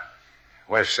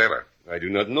 Where's Sailor? I do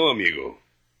not know, amigo.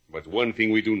 But one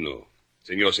thing we do know.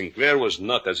 Senor Sinclair was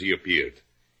not as he appeared.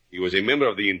 He was a member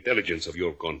of the intelligence of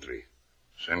your country.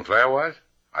 Sinclair was?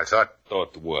 I thought...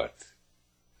 Thought what?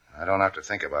 I don't have to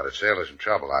think about it. Sailor's in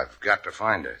trouble. I've got to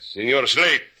find her. Senor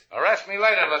Slate. Arrest me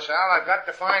later, LaSalle. I've got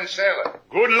to find Sailor.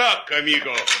 Good luck,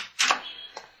 amigo.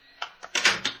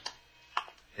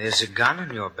 There's a gun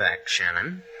on your back,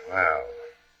 Shannon. Well,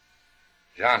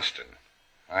 Johnston.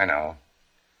 I know.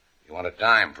 You want a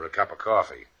dime for a cup of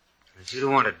coffee. But you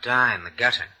don't want to die in the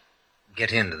gutter.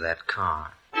 Get into that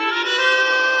car.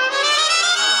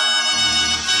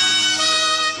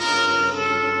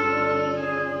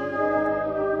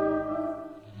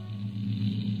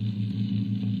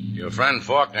 Your friend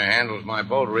Faulkner handles my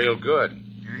boat real good.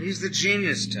 Now, he's the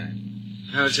genius type.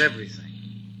 Knows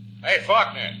everything. Hey,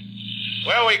 Faulkner,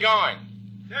 where are we going?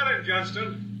 Tell him,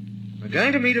 Johnston. We're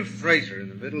going to meet a freighter in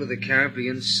the middle of the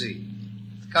Caribbean Sea.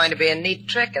 It's going to be a neat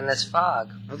trick in this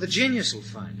fog. Oh, the genius will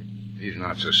find it. He's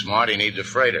not so smart. He needs a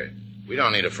freighter. We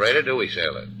don't need a freighter, do we,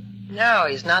 Sailor? No,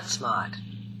 he's not smart.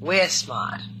 We're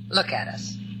smart. Look at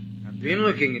us. I've been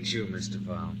looking at you, Mr.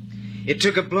 Val. It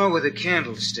took a blow with a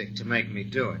candlestick to make me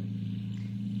do it.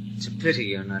 It's a pity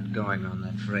you're not going on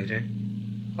that freighter.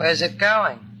 Where's it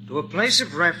going? To a place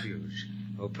of refuge.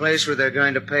 A place where they're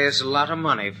going to pay us a lot of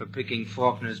money for picking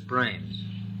Faulkner's brains.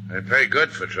 They pay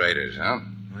good for traders, huh?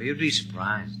 Well, you'd be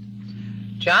surprised.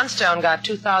 Johnstone got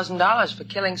 $2,000 for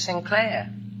killing Sinclair.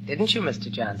 Didn't you,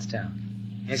 Mr.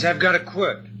 Johnstone? Yes, I've got a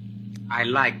quirk. I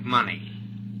like money.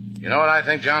 You know what I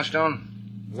think, Johnstone?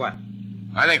 What?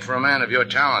 I think for a man of your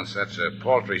talents, that's a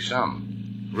paltry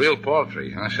sum. Real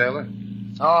paltry, huh, Sailor?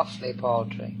 Awfully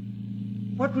paltry.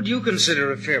 What would you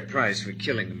consider a fair price for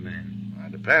killing a man? Well,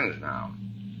 it depends now.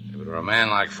 If it were a man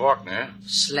like Faulkner...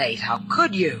 Slate, how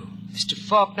could you? Mr.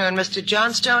 Faulkner and Mr.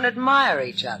 Johnstone admire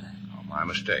each other. Oh, my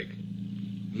mistake.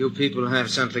 You people have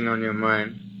something on your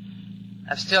mind?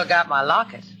 I've still got my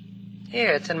locket.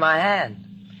 Here, it's in my hand.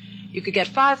 You could get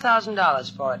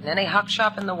 $5,000 for it in any huck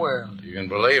shop in the world. You can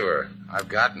believe her. I've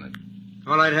gotten it.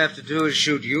 All I'd have to do is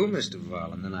shoot you, Mr.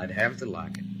 Val, and then I'd have the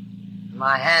locket.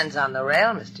 My hand's on the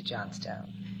rail, Mr. Johnstone.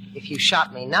 If you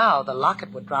shot me now, the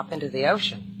locket would drop into the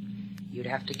ocean. You'd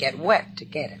have to get wet to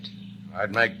get it.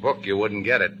 I'd make book you wouldn't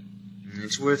get it.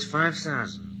 It's worth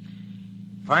 $5,000.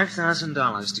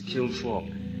 $5,000 to kill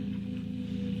Faulkner.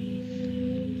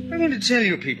 I'm going to tell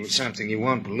you people something you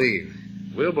won't believe.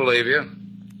 We'll believe you.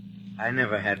 I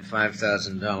never had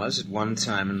 $5,000 at one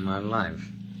time in my life.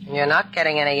 You're not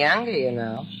getting any younger, you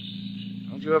know.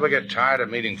 Don't you ever get tired of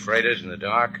meeting freighters in the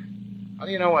dark? How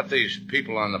do you know what these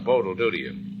people on the boat will do to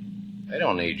you? They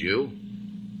don't need you.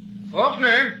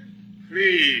 Faulkner?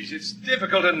 Please, it's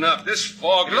difficult enough. This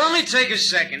fog is... It'll only take a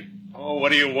second. Oh,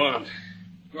 what do you want?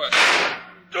 What?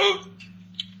 Don't...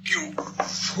 You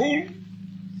fool.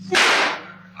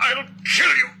 I'll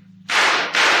kill you.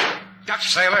 Got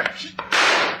Sailor.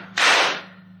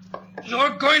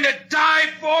 You're going to die,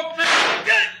 Faulkner.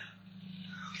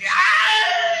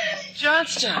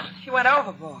 Johnstone, you went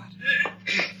overboard.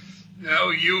 Now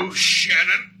you,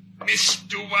 Shannon, Miss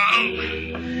Duval.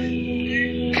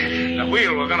 The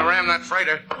wheel, we're going to ram that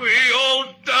freighter. We all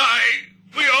die.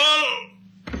 We all...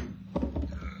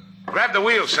 Grab the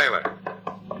wheel, Sailor.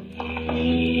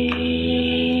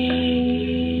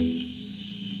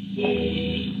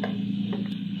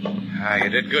 You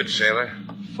did good, Sailor.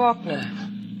 Faulkner.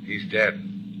 He's dead.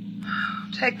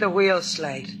 Take the wheel,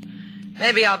 Slate.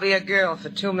 Maybe I'll be a girl for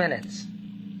 2 minutes.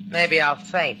 Maybe I'll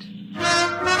faint.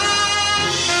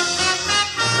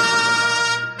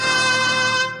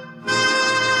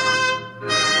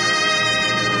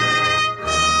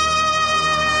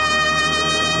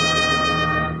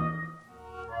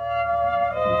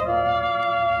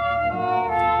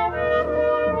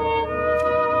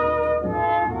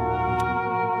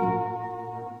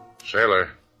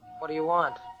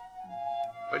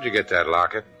 Where'd you get that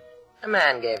locket? A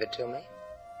man gave it to me.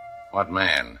 What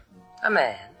man? A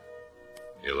man.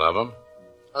 You love him?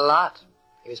 A lot.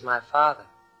 He was my father.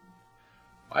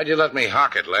 Why'd you let me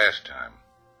hock it last time?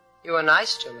 You were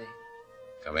nice to me.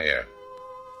 Come here.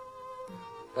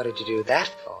 What did you do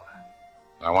that for?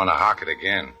 I want to hock it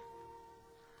again.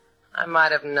 I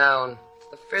might have known. It's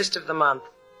the first of the month.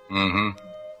 Mm-hmm.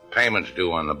 Payment's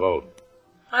due on the boat.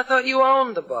 I thought you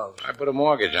owned the boat. I put a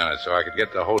mortgage on it so I could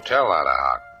get the hotel out of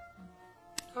hock.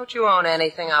 Don't you own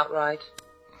anything outright?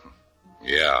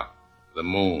 Yeah, the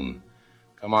moon.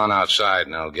 Come on outside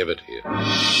and I'll give it to you.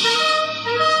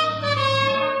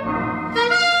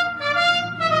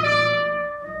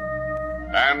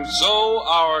 And so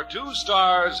our two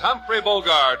stars, Humphrey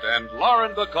Bogart and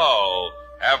Lauren Bacall,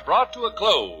 have brought to a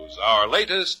close our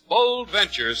latest bold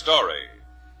venture story.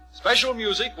 Special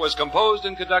music was composed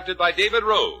and conducted by David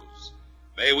Rose.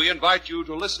 May we invite you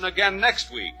to listen again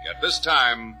next week at this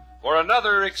time for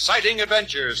another exciting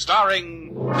adventure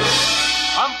starring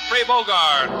Humphrey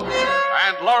Bogart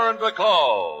and Lauren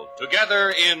Bacall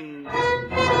together in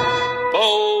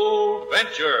Bold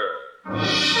Venture.